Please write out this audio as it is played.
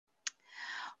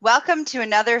Welcome to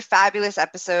another fabulous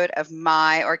episode of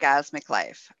My Orgasmic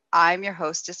Life. I'm your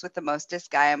hostess with the mostest,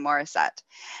 Gaia Morissette.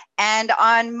 And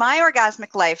on My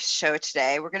Orgasmic Life show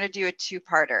today, we're going to do a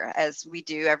two-parter as we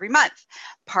do every month.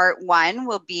 Part one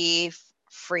will be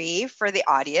free for the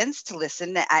audience to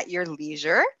listen at your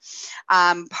leisure.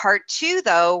 Part two,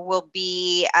 though, will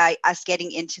be us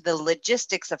getting into the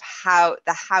logistics of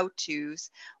the how-tos,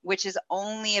 which is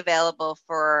only available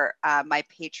for my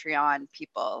Patreon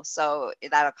people. So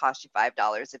that'll cost you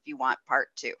 $5 if you want part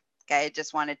two. Okay, I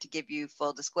just wanted to give you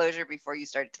full disclosure before you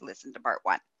started to listen to part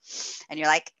one. And you're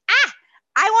like,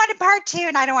 I wanted part two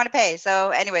and I don't want to pay.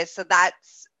 So anyway, so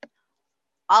that's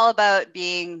all about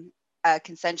being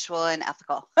consensual and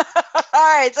ethical. All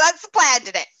right, so that's the plan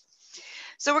today.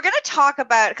 So we're going to talk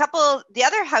about the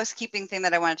other housekeeping thing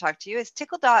that I want to talk to you is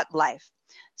Tickle.life.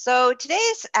 So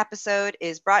today's episode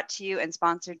is brought to you and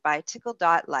sponsored by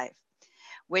Tickle.life,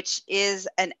 which is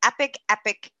an epic.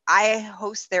 I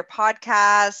host their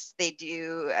podcast. They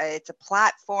do, it's a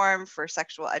platform for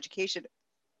sexual education,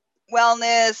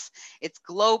 wellness. It's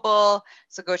global.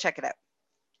 So go check it out.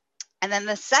 And then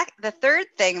the third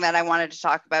thing that I wanted to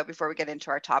talk about before we get into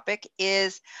our topic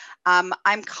is I'm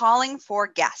calling for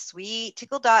guests.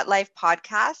 Tickle.life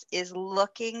podcast is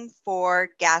looking for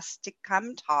guests to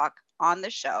come talk on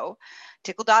the show,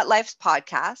 Tickle.life's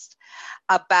podcast,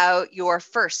 about your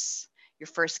first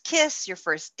kiss, your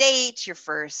first date, your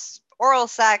first oral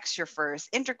sex, your first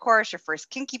intercourse, your first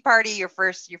kinky party, your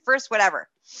first whatever.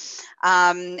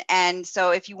 And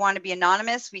so if you want to be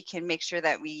anonymous, we can make sure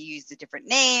that we use a different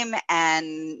name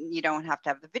and you don't have to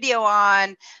have the video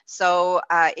on. So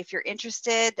if you're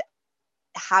interested,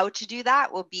 how to do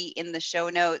that will be in the show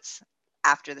notes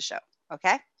after the show.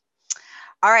 Okay.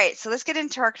 All right. So let's get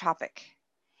into our topic.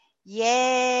 Yay.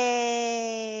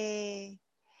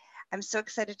 I'm so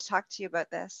excited to talk to you about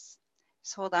this.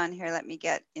 Just hold on here. Let me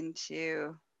get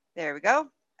into, there we go.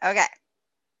 Okay.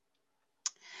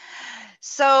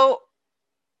 So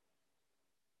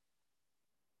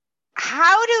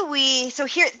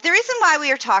here, the reason why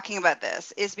we are talking about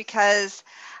this is because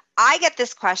I get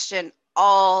this question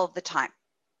all the time.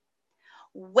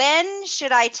 When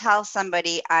should I tell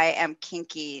somebody I am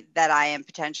kinky that I am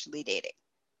potentially dating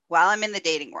while I'm in the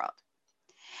dating world?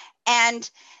 And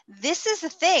this is the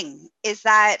thing, is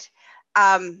that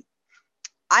I'm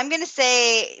going to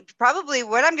say, probably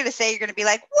what I'm going to say, you're going to be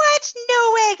like, what?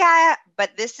 No way, Gaia.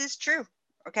 But this is true,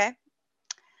 okay?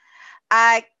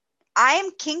 I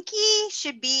am kinky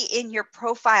should be in your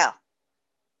profile.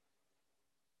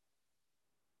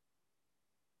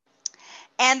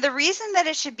 And the reason that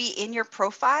it should be in your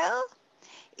profile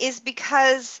is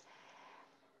because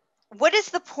what is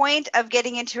the point of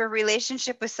getting into a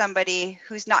relationship with somebody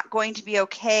who's not going to be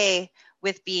okay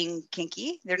with being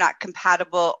kinky? They're not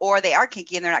compatible, or they are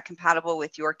kinky and they're not compatible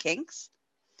with your kinks,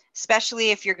 especially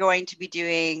if you're going to be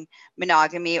doing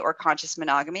monogamy or conscious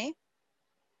monogamy.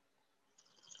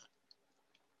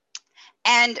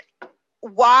 And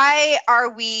why are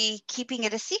we keeping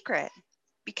it a secret?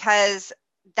 Because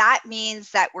that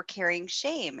means that we're carrying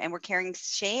shame, and we're carrying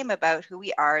shame about who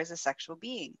we are as a sexual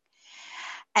being.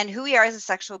 And who we are as a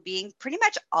sexual being, pretty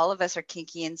much all of us are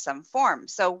kinky in some form.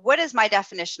 So what is my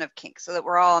definition of kink, so that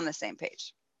we're all on the same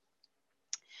page?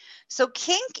 So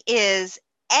kink is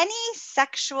any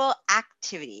sexual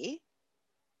activity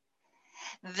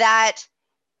that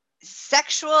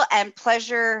sexual and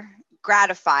pleasure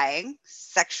gratifying,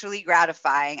 sexually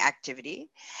gratifying activity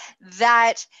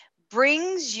that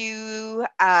brings you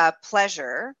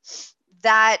pleasure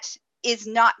that is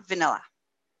not vanilla.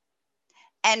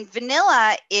 And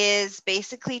vanilla is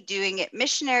basically doing it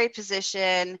missionary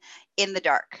position in the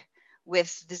dark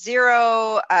with the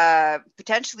zero,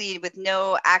 potentially with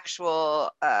no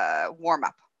actual warm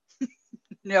up.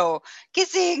 No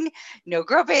kissing, no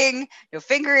groping, no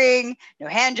fingering, no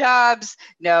hand jobs,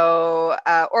 no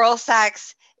oral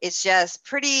sex. It's just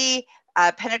pretty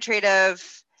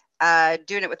penetrative,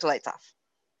 doing it with the lights off.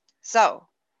 So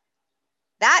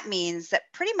that means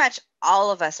that pretty much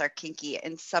all of us are kinky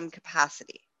in some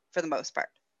capacity for the most part.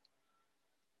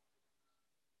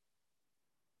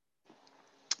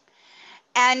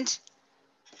 And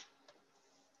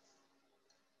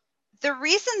the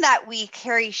reason that we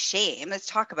carry shame, let's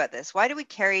talk about this. Why do we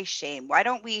carry shame?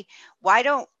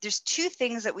 There's two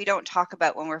things that we don't talk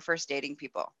about when we're first dating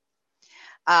people.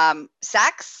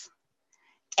 Sex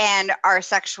and our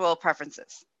sexual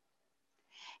preferences.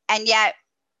 And yet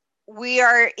we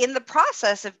are in the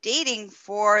process of dating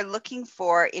looking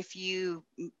for, if you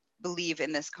believe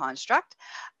in this construct,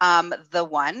 the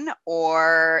one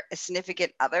or a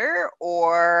significant other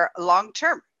or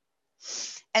long-term.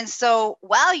 And so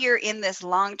while you're in this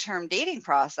long-term dating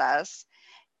process,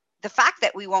 the fact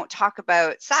that we won't talk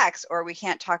about sex or we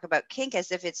can't talk about kink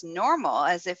as if it's normal,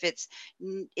 as if it's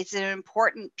an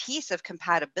important piece of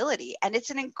compatibility, and it's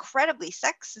an incredibly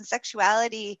sex and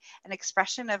sexuality and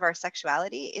expression of our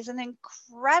sexuality is an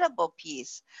incredible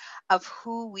piece of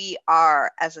who we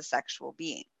are as a sexual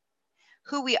being,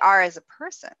 who we are as a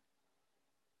person.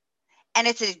 And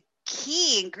it's a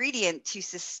key ingredient to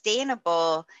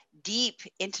sustainable, deep,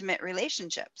 intimate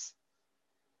relationships.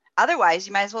 Otherwise,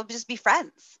 you might as well just be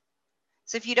friends.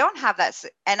 So if you don't have that,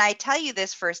 and I tell you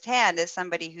this firsthand as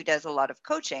somebody who does a lot of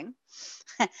coaching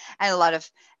and a lot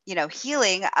of,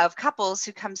 healing of couples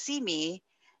who come see me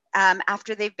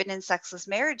after they've been in sexless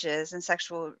marriages and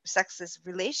sexless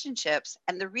relationships.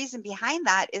 And the reason behind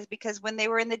that is because when they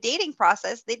were in the dating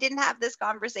process, they didn't have this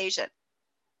conversation.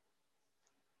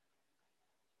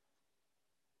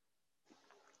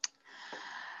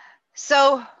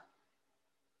 So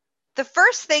the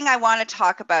first thing I want to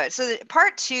talk about, so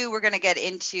part 2, we're going to get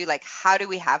into like, how do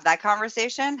we have that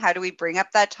conversation? How do we bring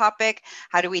up that topic?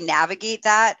 How do we navigate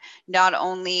that? Not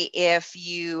only if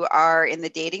you are in the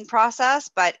dating process,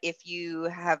 but if you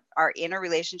are in a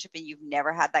relationship and you've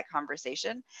never had that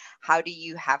conversation, how do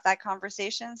you have that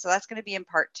conversation? So that's going to be in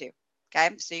part 2. Okay.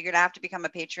 So you're going to have to become a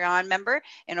Patreon member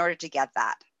in order to get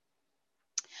that.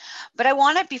 But I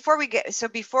want to, before I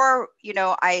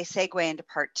segue into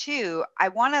part 2, I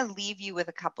want to leave you with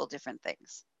a couple different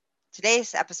things.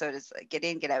 Today's episode is get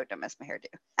in, get out, don't mess my hairdo.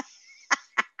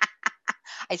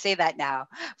 I say that now,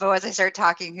 but once I start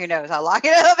talking, who knows how long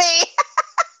it'll be.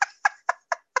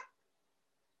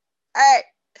 All right.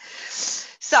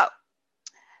 So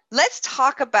let's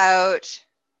talk about,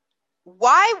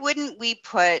 why wouldn't we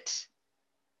put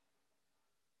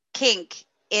kink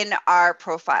in our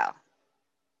profile?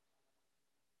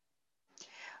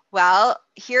 Well,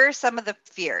 here are some of the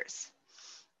fears.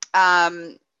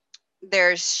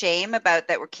 There's shame about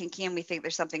that we're kinky and we think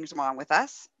there's something wrong with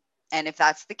us. And if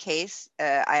that's the case,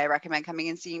 I recommend coming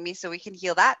and seeing me so we can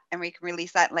heal that and we can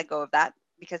release that and let go of that,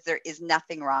 because there is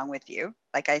nothing wrong with you.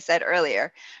 Like I said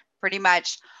earlier, pretty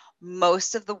much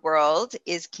most of the world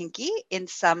is kinky in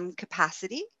some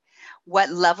capacity. What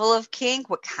level of kink,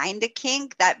 what kind of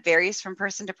kink, that varies from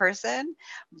person to person.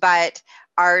 But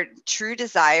our true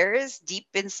desires deep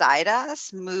inside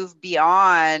us move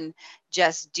beyond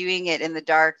just doing it in the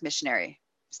dark missionary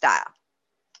style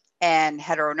and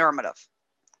heteronormative.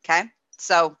 Okay.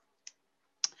 So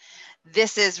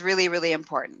this is really, really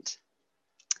important.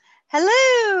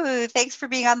 Hello. Thanks for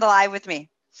being on the live with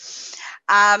me.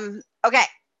 Okay.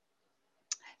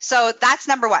 So that's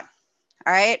number 1.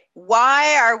 All right.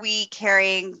 Why are we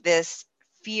carrying this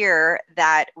fear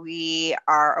that we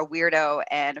are a weirdo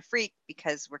and a freak?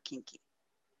 Because we're kinky.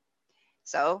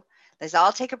 So let's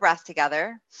all take a breath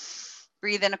together.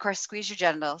 Breathe in, of course, squeeze your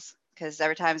genitals, because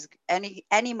every time,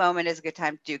 any moment is a good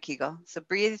time to do Kegel. So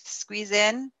breathe, squeeze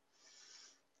in,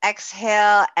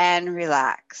 exhale, and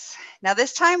relax. Now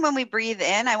this time when we breathe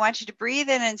in, I want you to breathe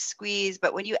in and squeeze,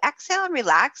 but when you exhale and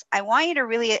relax, I want you to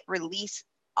really release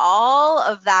all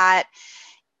of that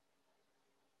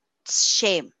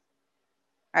shame.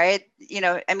 All right.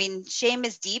 Shame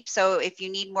is deep. So if you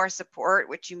need more support,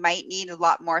 which you might need a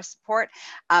lot more support,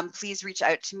 please reach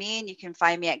out to me and you can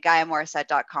find me at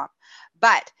GaiaMorissette.com.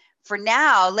 But for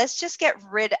now, let's just get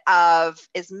rid of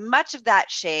as much of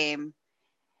that shame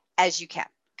as you can.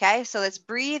 Okay. So let's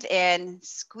breathe in,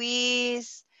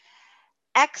 squeeze,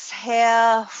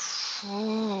 exhale,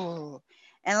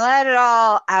 and let it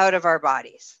all out of our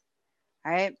bodies.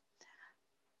 All right.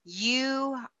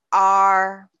 You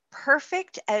are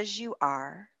perfect as you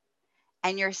are,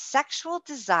 and your sexual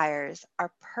desires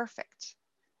are perfect.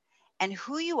 And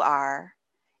who you are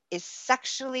is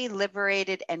sexually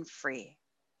liberated and free.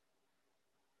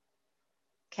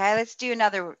 Okay, let's do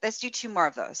 2 more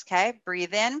of those. Okay,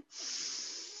 breathe in,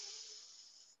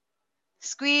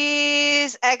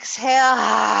 squeeze, exhale,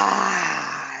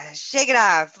 shake it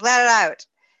off, let it out.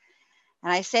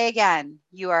 And I say again,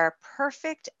 you are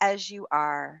perfect as you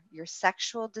are. Your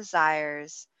sexual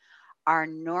desires are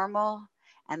normal,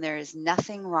 and there is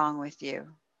nothing wrong with you.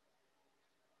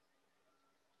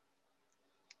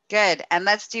 Good. And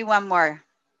let's do one more.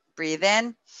 Breathe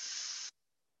in,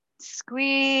 squeeze,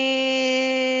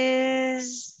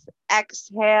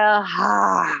 exhale,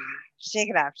 shake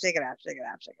it off, shake it off, shake it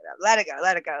off, shake it off. Let it go,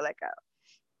 let it go, let go.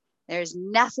 There's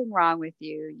nothing wrong with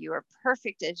you. You are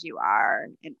perfect as you are,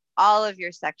 and all of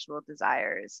your sexual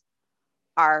desires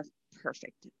are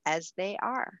perfect as they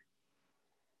are.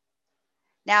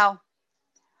 Now,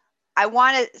 I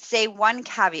want to say one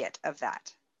caveat of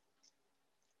that.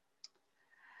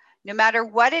 No matter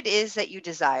what it is that you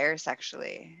desire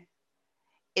sexually,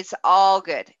 it's all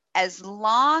good as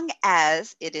long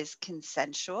as it is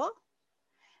consensual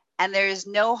and there is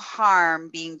no harm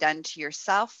being done to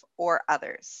yourself or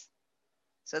others.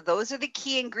 So, those are the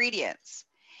key ingredients.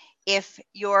 If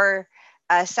your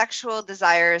sexual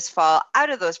desires fall out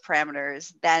of those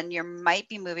parameters, then you might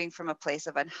be moving from a place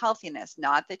of unhealthiness.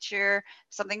 Not that you're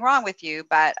something wrong with you,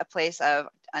 but a place of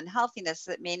unhealthiness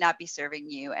that may not be serving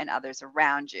you and others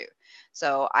around you.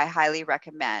 So I highly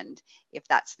recommend, if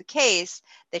that's the case,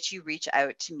 that you reach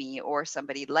out to me or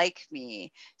somebody like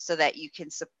me so that you can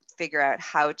figure out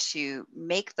how to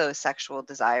make those sexual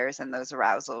desires and those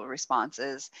arousal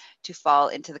responses to fall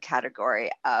into the category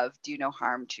of do no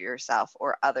harm to yourself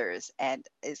or others and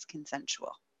is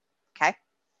consensual. Okay.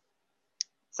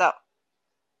 So,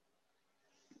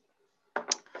 all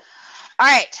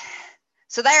right.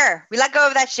 So there, we let go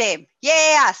of that shame.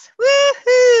 Yes.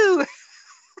 Woohoo.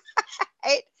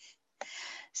 Right.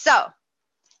 So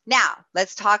now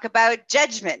let's talk about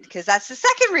judgment, because that's the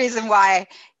second reason why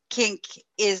kink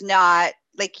is not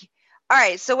like, all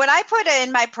right, so when I put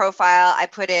in my profile, I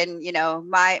put in,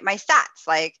 my stats,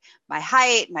 like my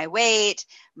height, my weight,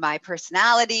 my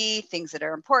personality, things that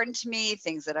are important to me,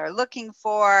 things that I'm looking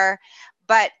for.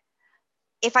 But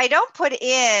if I don't put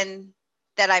in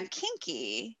that I'm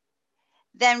kinky,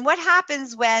 then what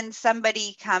happens when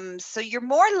somebody comes? So you're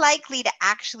more likely to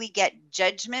actually get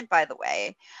judgment, by the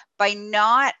way, by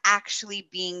not actually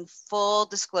being full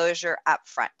disclosure up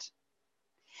front.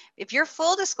 If you're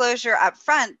full disclosure up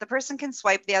front, the person can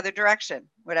swipe the other direction,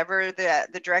 whatever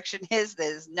the direction is that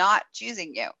is not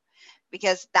choosing you,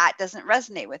 because that doesn't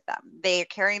resonate with them. They are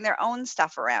carrying their own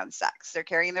stuff around sex. They're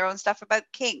carrying their own stuff about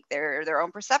kink, their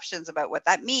own perceptions about what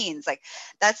that means. Like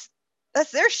that's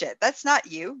their shit. That's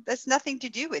not you. That's nothing to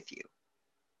do with you.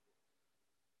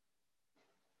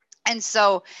 And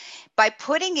so by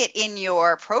putting it in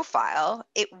your profile,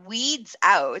 it weeds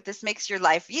out, this makes your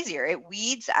life easier. It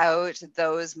weeds out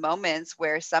those moments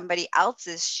where somebody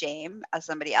else's shame,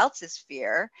 somebody else's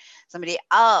fear, somebody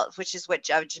else, which is what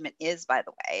judgment is, by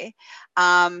the way,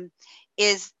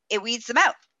 is it weeds them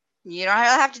out. You don't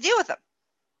have to deal with them,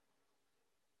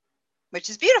 which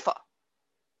is beautiful.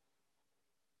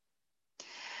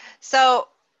 So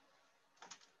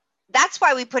that's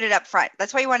why we put it up front.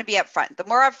 That's why you want to be up front. The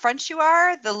more upfront you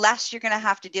are, the less you're going to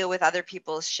have to deal with other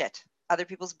people's shit, other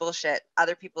people's bullshit,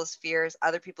 other people's fears,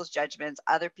 other people's judgments,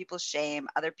 other people's shame,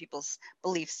 other people's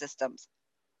belief systems.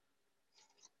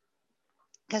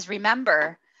 Because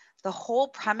remember, the whole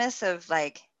premise of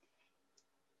like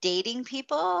dating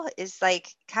people is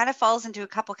like kind of falls into a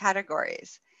couple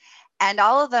categories, and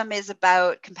all of them is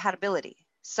about compatibility.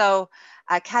 So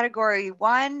category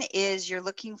one is you're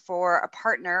looking for a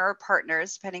partner or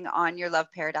partners, depending on your love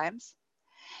paradigms.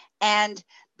 And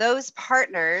those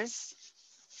partners,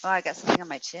 oh, I got something on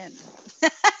my chin.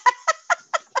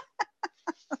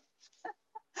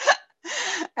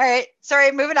 All right,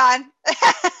 sorry, moving on.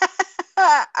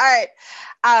 All right.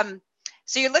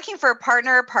 So you're looking for a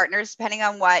partner or partners, depending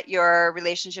on what your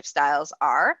relationship styles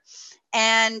are.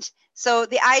 And so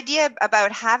the idea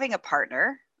about having a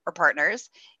partner or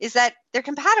partners is that they're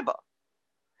compatible.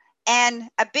 And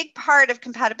a big part of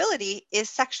compatibility is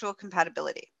sexual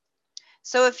compatibility.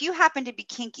 So if you happen to be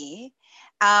kinky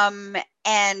and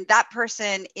that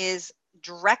person is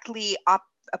directly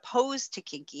opposed to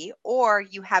kinky, or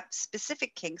you have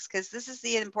specific kinks, because this is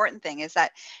the important thing, is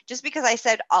that just because I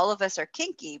said all of us are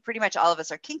kinky, pretty much all of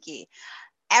us are kinky,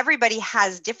 everybody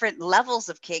has different levels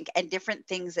of kink and different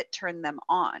things that turn them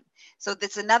on. So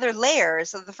that's another layer.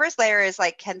 So the first layer is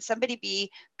like, can somebody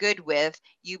be good with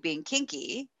you being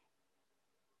kinky?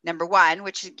 Number one,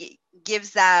 which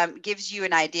gives you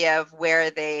an idea of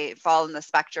where they fall in the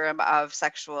spectrum of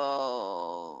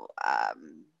sexually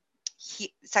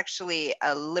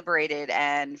liberated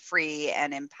and free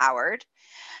and empowered.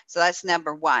 So that's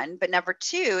number one. But number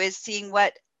two is seeing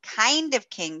what kind of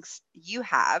kinks you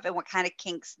have and what kind of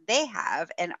kinks they have,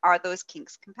 and are those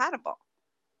kinks compatible?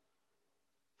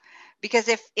 Because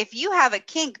if you have a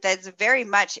kink that's very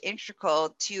much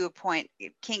integral to a point,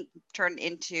 kink turned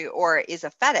into or is a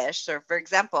fetish. So for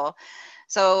example,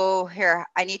 so here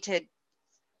I need to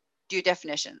do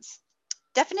definitions.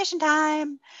 Definition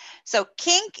time. So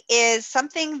kink is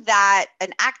something that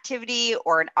an activity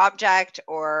or an object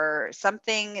or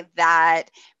something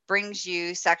that brings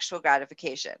you sexual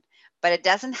gratification, but it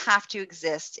doesn't have to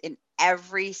exist in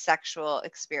every sexual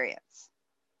experience.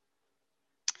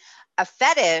 A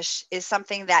fetish is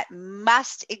something that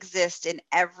must exist in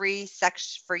every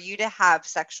sex for you to have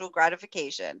sexual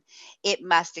gratification. It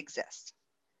must exist.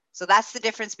 So that's the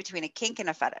difference between a kink and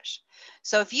a fetish.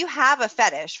 So if you have a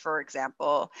fetish, for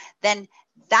example, then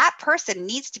that person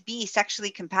needs to be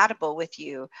sexually compatible with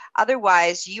you.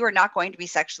 Otherwise, you are not going to be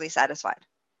sexually satisfied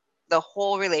the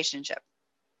whole relationship.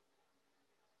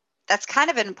 That's kind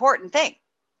of an important thing.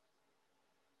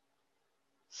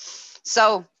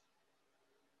 So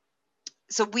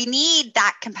we need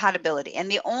that compatibility.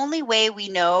 And the only way we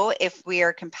know if we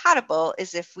are compatible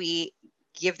is if we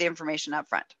give the information up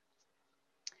front,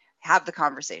 have the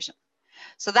conversation.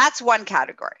 So that's one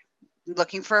category,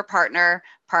 looking for a partner,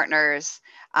 partners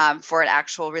for an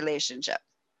actual relationship.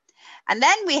 And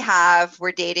then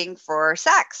we're dating for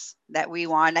sex, that we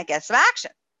want to get some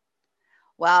action.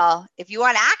 Well, if you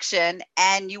want action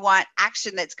and you want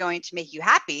action that's going to make you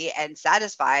happy and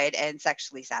satisfied and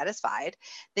sexually satisfied,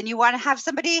 then you want to have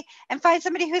somebody and find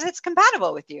somebody that's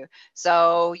compatible with you.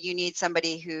 So you need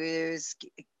somebody who's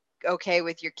okay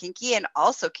with your kinky and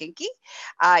also kinky.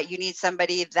 You need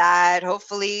somebody that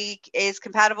hopefully is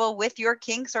compatible with your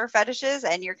kinks or fetishes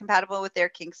and you're compatible with their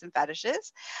kinks and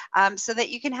fetishes, so that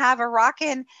you can have a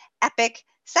rockin' epic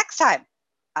sex time.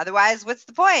 Otherwise, what's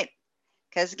the point?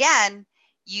 Because again,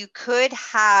 you could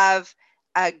have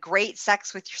a great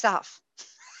sex with yourself,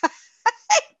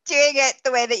 doing it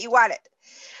the way that you want it.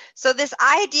 So this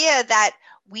idea that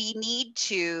we need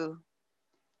to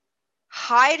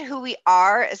hide who we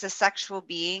are as a sexual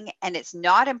being and it's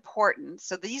not important.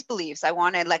 So these beliefs I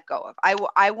want to let go of.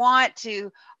 I want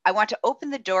to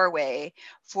open the doorway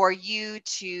for you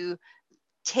to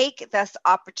take this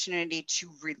opportunity to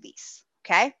release.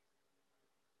 Okay.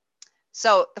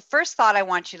 So the first thought I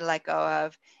want you to let go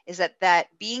of is that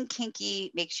being kinky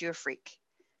makes you a freak.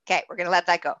 Okay, we're going to let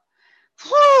that go.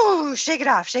 Whoo, shake it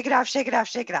off, shake it off, shake it off,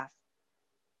 shake it off.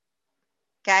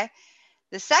 Okay.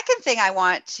 The second thing I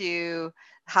want to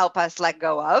help us let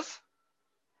go of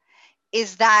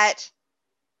is that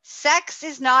sex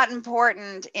is not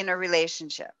important in a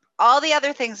relationship. All the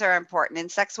other things are important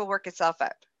and sex will work itself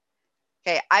out.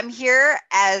 Okay, I'm here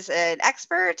as an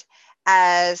expert,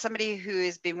 as somebody who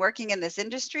has been working in this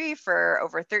industry for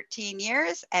over 13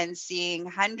 years and seeing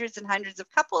hundreds and hundreds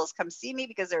of couples come see me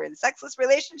because they're in sexless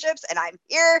relationships. And I'm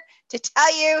here to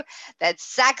tell you that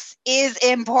sex is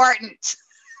important.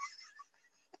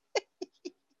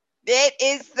 It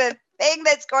is the thing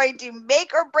that's going to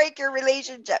make or break your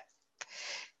relationship.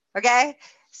 Okay?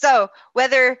 So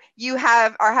whether you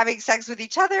are having sex with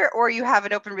each other or you have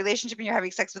an open relationship and you're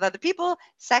having sex with other people,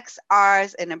 sex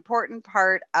is an important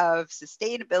part of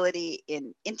sustainability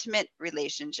in intimate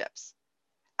relationships.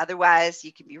 Otherwise,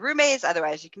 you can be roommates.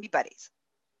 Otherwise, you can be buddies.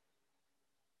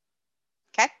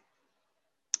 Okay?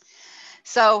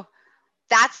 So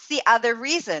that's the other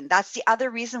reason. That's the other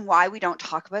reason why we don't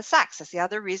talk about sex. That's the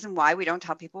other reason why we don't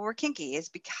tell people we're kinky, is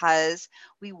because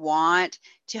we want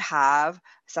to have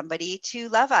somebody to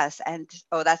love us. And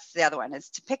that's the other one, is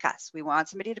to pick us. We want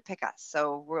somebody to pick us.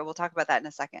 So we'll talk about that in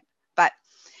a second. But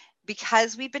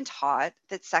because we've been taught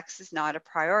that sex is not a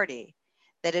priority,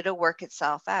 that it'll work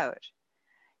itself out.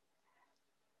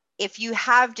 If you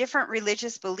have different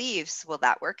religious beliefs, will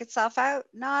that work itself out?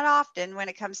 Not often when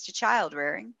it comes to child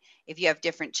rearing. If you have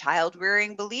different child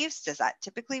rearing beliefs, does that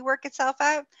typically work itself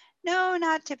out? No,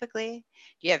 not typically.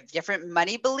 Do you have different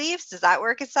money beliefs? Does that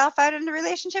work itself out in a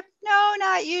relationship? No,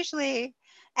 not usually.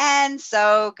 And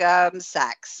so comes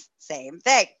sex. Same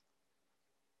thing.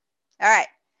 All right.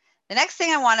 The next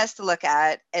thing I want us to look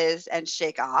at and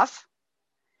shake off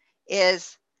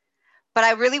is, but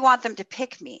I really want them to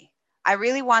pick me. I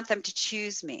really want them to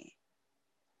choose me.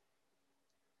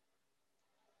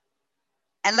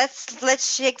 And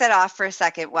let's shake that off for a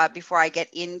second before I get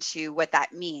into what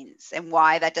that means and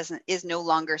why that is no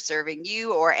longer serving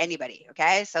you or anybody.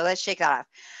 Okay, so let's shake that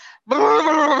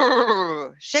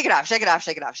off. Shake it off, shake it off,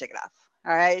 shake it off, shake it off.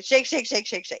 All right, shake, shake, shake,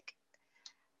 shake, shake.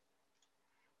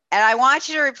 And I want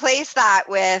you to replace that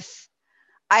with,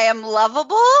 I am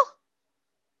lovable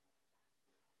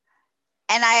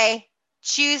and I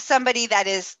choose somebody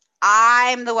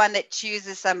I'm the one that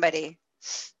chooses somebody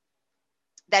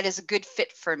that is a good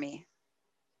fit for me.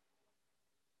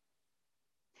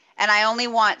 And I only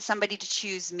want somebody to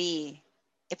choose me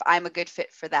if I'm a good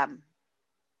fit for them.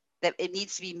 That it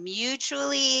needs to be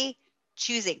mutually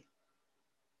choosing.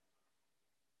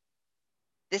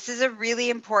 This is a really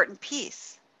important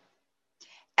piece.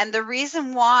 And the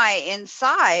reason why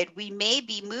inside we may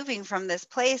be moving from this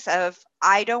place of,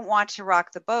 I don't want to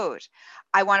rock the boat.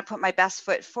 I want to put my best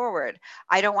foot forward.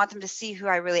 I don't want them to see who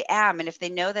I really am. And if they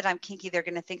know that I'm kinky, they're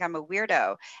going to think I'm a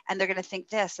weirdo. And they're going to think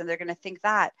this and they're going to think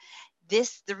that.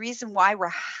 The reason why we're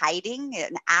hiding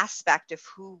an aspect of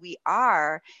who we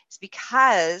are is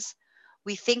because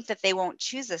We think that they won't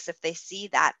choose us if they see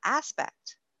that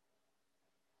aspect.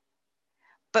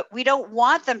 But we don't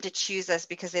want them to choose us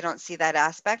because they don't see that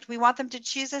aspect. We want them to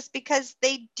choose us because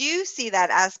they do see that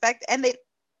aspect and they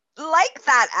like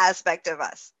that aspect of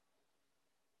us.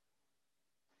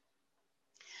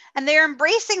 And they're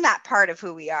embracing that part of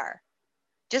who we are,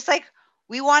 just like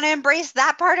we want to embrace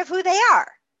that part of who they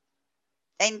are.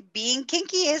 And being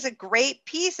kinky is a great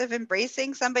piece of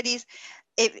embracing somebody's,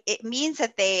 it means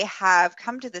that they have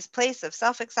come to this place of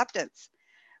self-acceptance,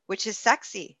 which is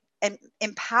sexy and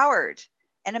empowered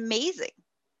and amazing.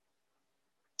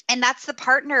 And that's the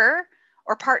partner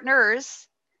or partners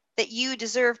that you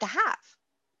deserve to have.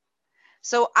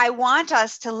 So I want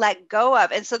us to let go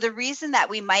of, and so the reason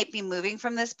that we might be moving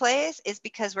from this place is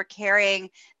because we're carrying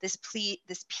this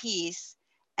piece,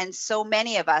 and so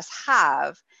many of us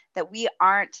have, that we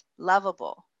aren't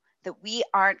lovable, that we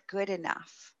aren't good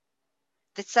enough,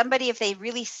 that somebody, if they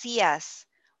really see us,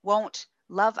 won't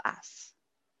love us.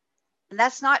 And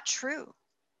that's not true.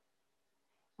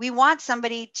 We want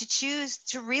somebody to choose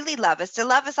to really love us, to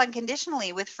love us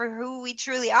unconditionally for who we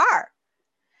truly are,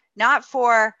 not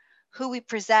for who we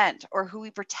present or who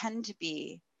we pretend to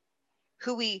be,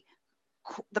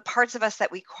 the parts of us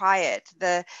that we quiet,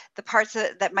 the parts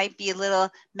that might be a little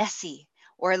messy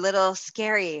or a little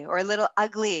scary or a little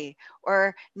ugly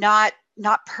or not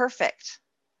perfect.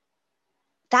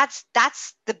 That's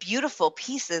the beautiful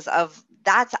pieces of,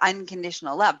 that's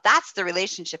unconditional love. That's the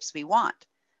relationships we want.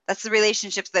 That's the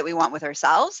relationships that we want with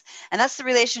ourselves, and that's the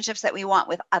relationships that we want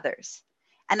with others.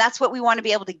 And that's what we want to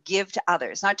be able to give to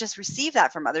others, not just receive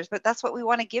that from others, but that's what we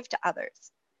want to give to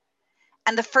others.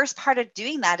 And the first part of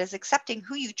doing that is accepting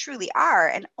who you truly are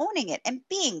and owning it and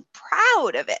being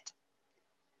proud of it.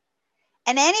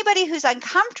 And anybody who's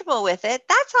uncomfortable with it,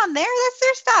 that's on there, that's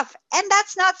their stuff. And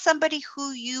that's not somebody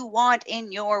who you want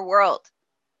in your world.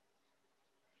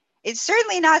 It's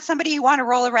certainly not somebody you want to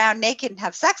roll around naked and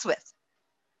have sex with.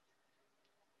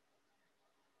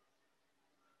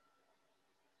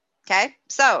 Okay,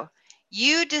 so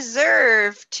you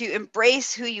deserve to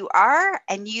embrace who you are,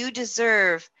 and you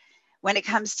deserve, when it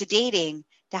comes to dating,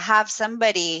 to have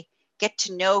somebody get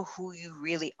to know who you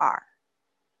really are,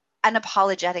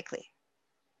 unapologetically.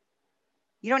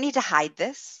 You don't need to hide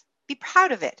this. Be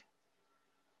proud of it.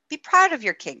 Be proud of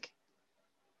your kink.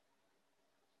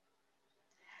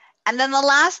 And then the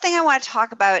last thing I want to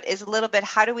talk about is a little bit,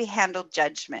 how do we handle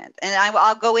judgment? And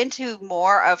I'll go into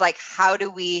more of like, how do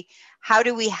we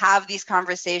have these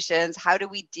conversations? How do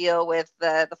we deal with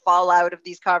the fallout of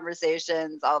these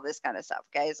conversations, all this kind of stuff.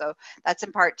 Okay, so that's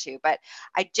in part 2. But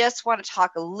I just want to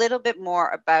talk a little bit more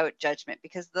about judgment,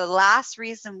 because the last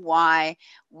reason why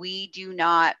we do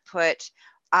not put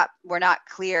up, we're not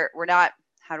clear, we're not,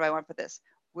 how do I want to put this?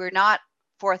 We're not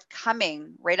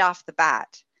forthcoming right off the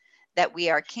bat that we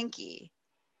are kinky,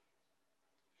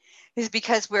 is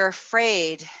because we're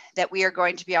afraid that we are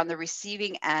going to be on the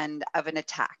receiving end of an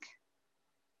attack,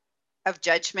 of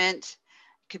judgment.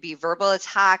 It could be verbal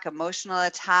attack, emotional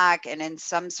attack, and in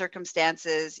some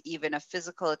circumstances, even a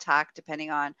physical attack,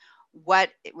 depending on what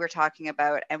we're talking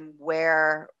about and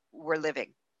where we're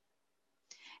living.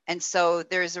 And so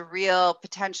there's a real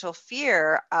potential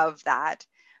fear of that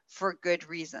for good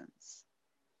reasons.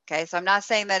 Okay, so I'm not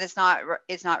saying that it's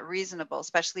not reasonable,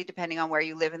 especially depending on where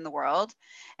you live in the world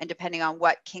and depending on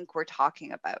what kink we're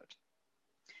talking about.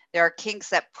 There are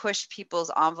kinks that push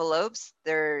people's envelopes.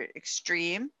 They're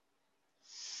extreme.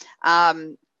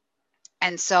 And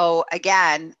so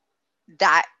again,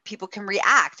 that people can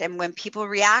react. And when people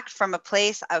react from a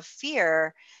place of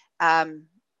fear,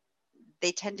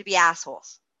 they tend to be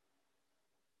assholes.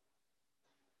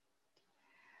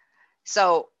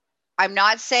 So I'm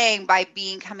not saying by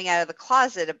coming out of the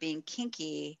closet of being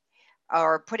kinky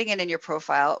or putting it in your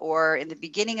profile or in the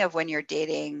beginning of when you're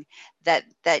dating that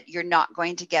you're not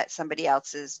going to get somebody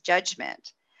else's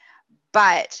judgment.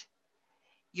 But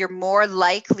you're more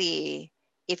likely,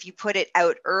 if you put it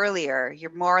out earlier,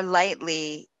 you're more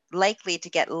likely to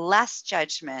get less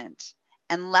judgment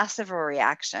and less of a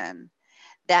reaction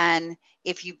than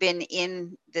if you've been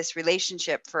in this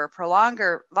relationship for a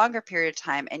longer period of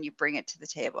time and you bring it to the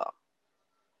table.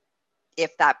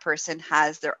 If that person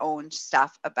has their own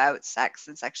stuff about sex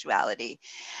and sexuality,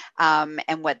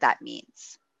 and what that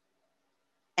means.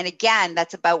 And again,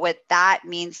 that's about what that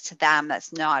means to them.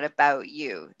 That's not about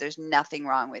you. There's nothing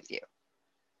wrong with you.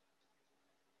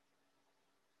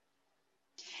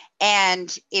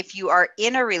 And if you are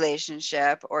in a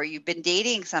relationship or you've been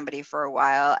dating somebody for a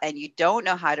while and you don't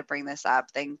know how to bring this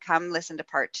up, then come listen to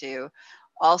part 2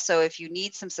 Also, if you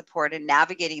need some support in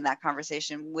navigating that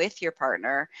conversation with your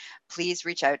partner, please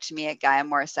reach out to me at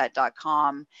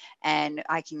GaiaMorissette.com, and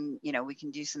I can, we can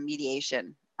do some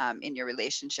mediation in your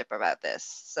relationship about this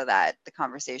so that the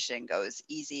conversation goes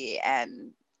easy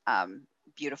and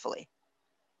beautifully.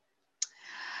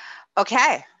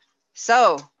 Okay,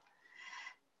 so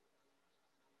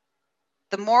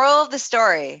the moral of the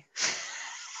story.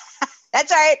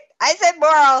 That's right. I said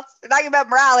moral. We're talking about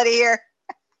morality here.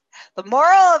 The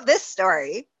moral of this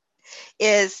story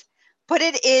is put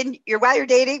it in while you're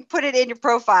dating, put it in your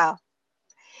profile.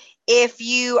 If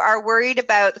you are worried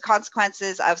about the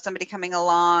consequences of somebody coming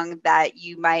along that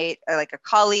you might, like a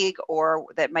colleague, or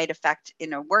that might affect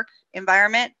in a work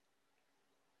environment,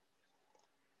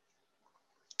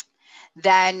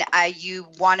 then you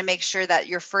want to make sure that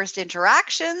your first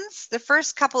interactions, the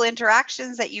first couple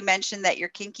interactions that you mentioned that you're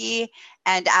kinky,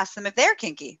 and ask them if they're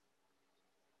kinky.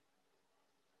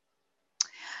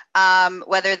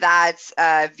 Whether that's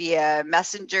via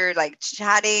messenger, like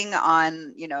chatting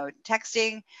on,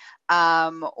 texting,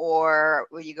 or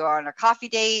when you go on a coffee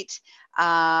date,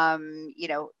 I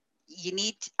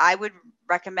would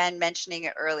recommend mentioning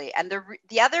it early. And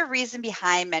the other reason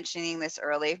behind mentioning this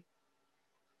early,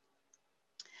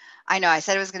 I know I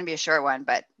said it was going to be a short one,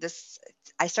 but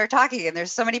I start talking and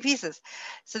there's so many pieces.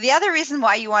 So the other reason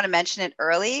why you want to mention it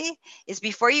early is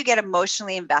before you get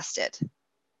emotionally invested.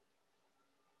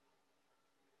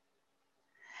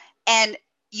 And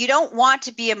you don't want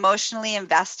to be emotionally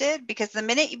invested, because the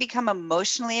minute you become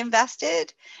emotionally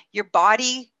invested, your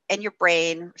body and your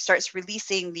brain starts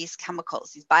releasing these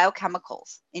chemicals, these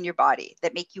biochemicals in your body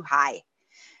that make you high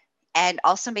and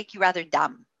also make you rather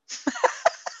dumb.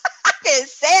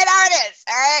 Say it how it is,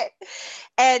 all right?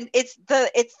 And it's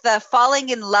the falling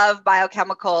in love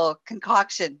biochemical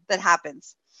concoction that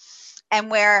happens, and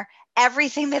where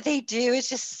everything that they do is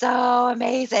just so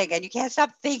amazing and you can't stop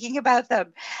thinking about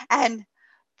them. And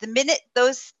the minute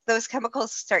those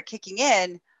chemicals start kicking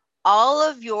in, all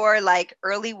of your like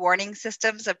early warning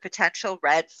systems of potential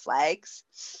red flags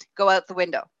go out the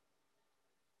window.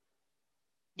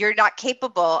 You're not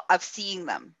capable of seeing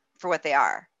them for what they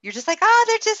are. You're just like, oh,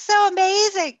 they're just so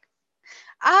amazing.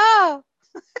 Oh.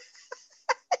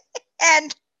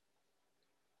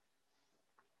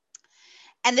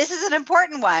 And this is an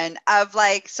important one of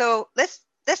like, so let's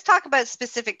talk about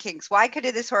specific kinks. Why could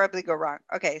this horribly go wrong?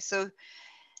 Okay, so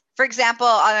for example,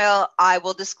 I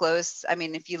will disclose, I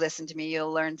mean, if you listen to me,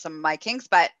 you'll learn some of my kinks,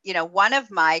 but one of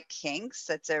my kinks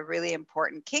that's a really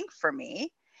important kink for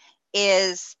me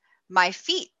is my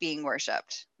feet being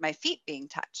worshipped, my feet being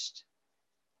touched.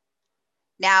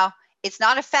 Now, it's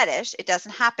not a fetish. It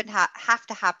doesn't have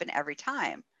to happen every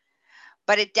time,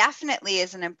 but it definitely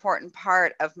is an important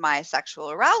part of my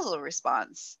sexual arousal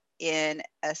response in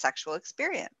a sexual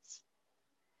experience.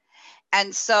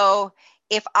 And so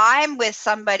if I'm with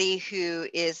somebody who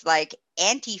is like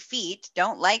anti-feet,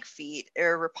 don't like feet,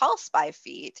 or repulsed by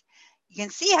feet, you can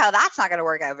see how that's not going to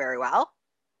work out very well,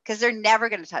 because they're never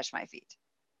going to touch my feet.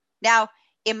 Now,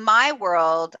 in my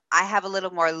world, I have a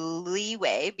little more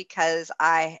leeway because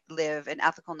I live an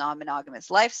ethical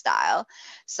non-monogamous lifestyle.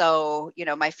 So,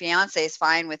 my fiance is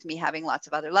fine with me having lots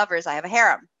of other lovers. I have a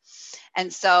harem.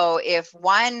 And so if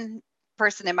one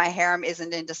person in my harem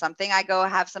isn't into something, I go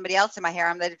have somebody else in my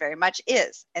harem that very much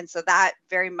is. And so that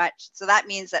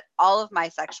means that all of my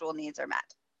sexual needs are met,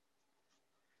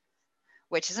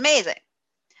 which is amazing.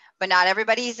 But not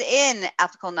everybody's in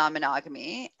ethical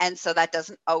non-monogamy, and so that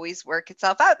doesn't always work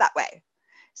itself out that way.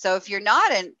 So if you're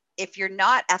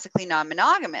not ethically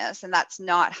non-monogamous, and that's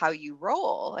not how you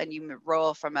roll, and you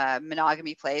roll from a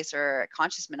monogamy place or a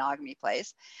conscious monogamy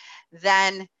place,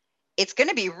 then it's going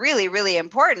to be really, really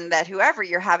important that whoever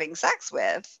you're having sex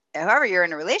with, whoever you're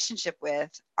in a relationship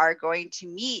with, are going to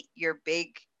meet your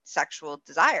big sexual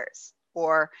desires,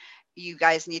 or you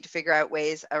guys need to figure out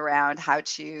ways around how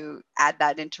to add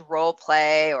that into role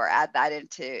play, or add that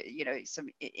into, some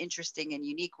interesting and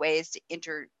unique ways to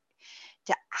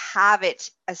have it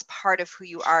as part of who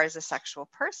you are as a sexual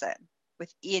person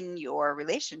within your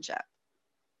relationship.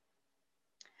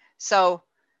 So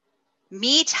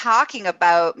me talking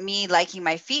about me liking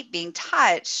my feet being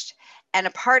touched, and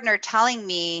a partner telling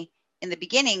me in the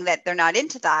beginning that they're not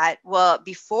into that, well,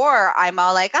 before I'm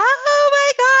all like, oh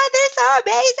my God, they're so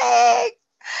amazing,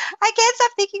 I can't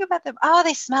stop thinking about them. Oh,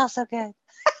 they smell so good.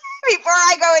 Before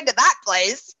I go into that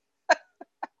place,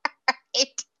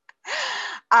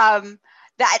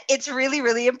 that it's really,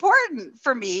 really important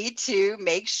for me to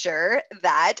make sure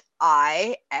that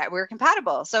we're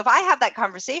compatible. So if I have that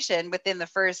conversation within the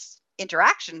first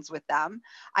interactions with them,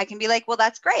 I can be like, well,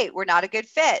 that's great. We're not a good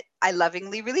fit. I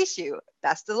lovingly release you.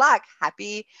 Best of luck.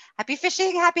 Happy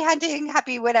fishing, happy hunting,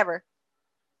 happy whatever.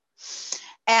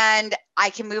 And I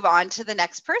can move on to the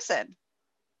next person.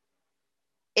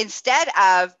 Instead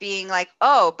of being like,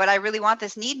 oh, but I really want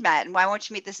this need met, and why won't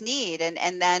you meet this need?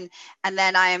 And then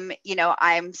I'm,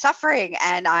 I'm suffering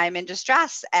and I'm in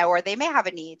distress, or they may have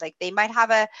a need, like they might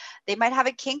have a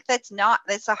kink that's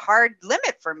a hard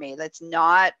limit for me.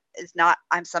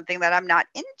 I'm something that I'm not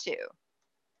into.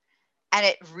 And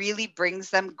it really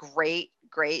brings them great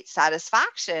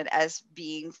satisfaction as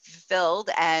being fulfilled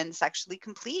and sexually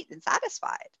complete and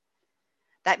satisfied.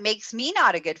 That makes me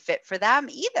not a good fit for them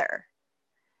either.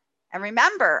 And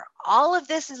remember, all of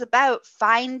this is about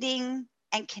finding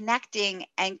and connecting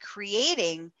and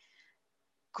creating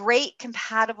great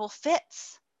compatible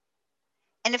fits.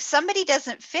 And if somebody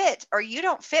doesn't fit or you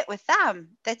don't fit with them,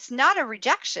 that's not a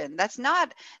rejection. That's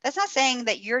not saying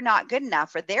that you're not good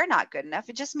enough or they're not good enough.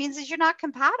 It just means that you're not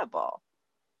compatible.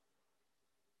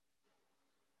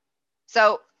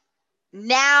 So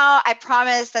now I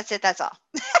promise that's it. That's all.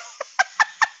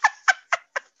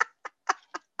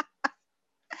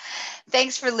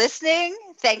 Thanks for listening.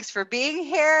 Thanks for being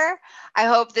here. I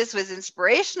hope this was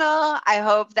inspirational. I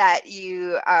hope that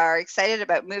you are excited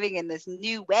about moving in this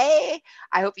new way.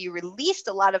 I hope you released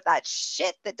a lot of that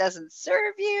shit that doesn't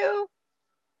serve you.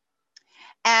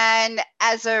 And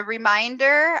as a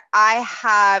reminder, I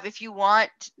have, if you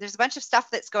want, there's a bunch of stuff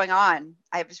that's going on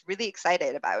I was really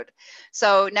excited about.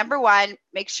 So number one,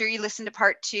 make sure you listen to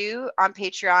part 2 on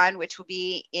Patreon, which will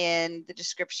be in the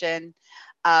description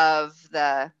of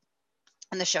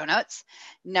in the show notes.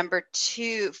 Number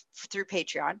 2, through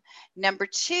Patreon. Number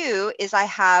 2 is I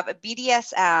have a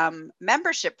BDSM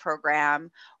membership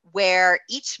program where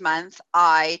each month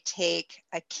I take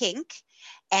a kink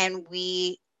and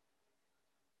a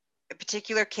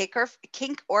particular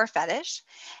kink or fetish,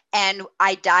 and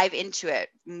I dive into it.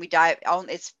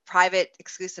 It's private,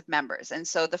 exclusive members. And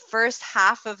so the first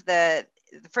half of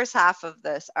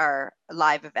this, our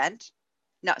live event,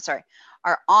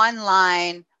 our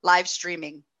online live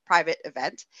streaming private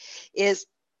event is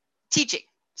teaching.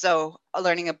 So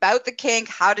learning about the kink,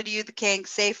 how to do the kink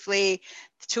safely,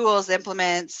 the tools,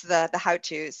 implements, the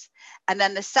how-tos. And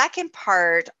then the second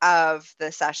part of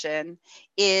the session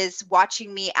is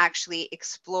watching me actually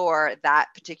explore that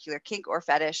particular kink or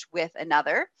fetish with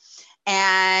another.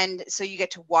 And so you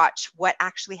get to watch what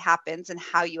actually happens and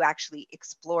how you actually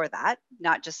explore that,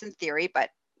 not just in theory,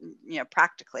 but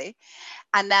practically.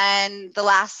 And then the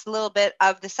last little bit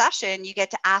of the session, you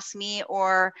get to ask me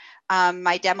or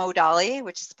my demo Dolly,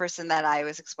 which is the person that I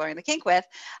was exploring the kink with,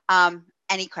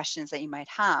 any questions that you might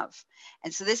have.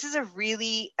 And so this is a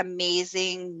really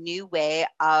amazing new way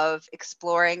of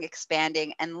exploring,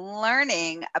 expanding, and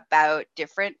learning about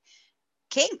different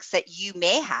kinks that you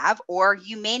may have, or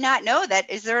you may not know that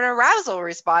is there an arousal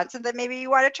response and that maybe you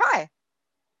want to try.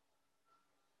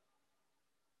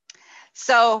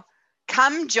 So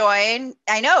come join.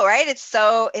 I know, right? It's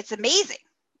amazing.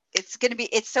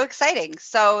 It's so exciting.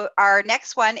 So our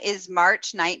next one is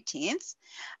March 19th.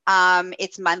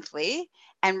 It's monthly.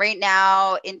 And right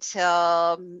now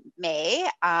until May,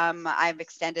 I've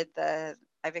extended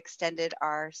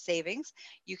our savings.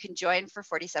 You can join for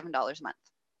 $47 a month.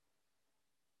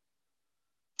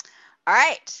 All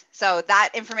right, so that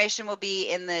information will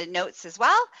be in the notes as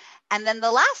well. And then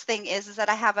the last thing is that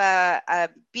I have a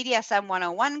BDSM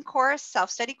 101 course,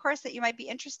 self-study course that you might be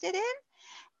interested in.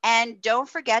 And don't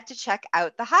forget to check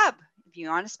out the hub. If you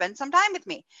want to spend some time with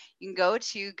me, you can go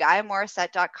to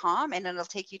GaiaMorissette.com and it'll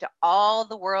take you to all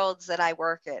the worlds that I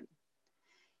work in.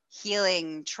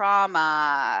 Healing,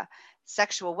 trauma,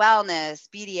 sexual wellness,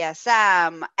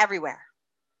 BDSM, everywhere.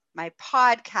 My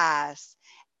podcast.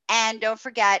 And don't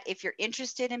forget, if you're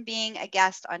interested in being a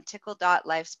guest on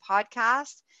Tickle.life's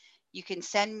podcast, you can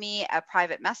send me a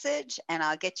private message and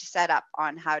I'll get you set up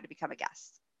on how to become a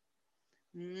guest.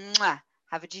 Mwah.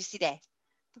 Have a juicy day.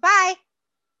 Bye-bye.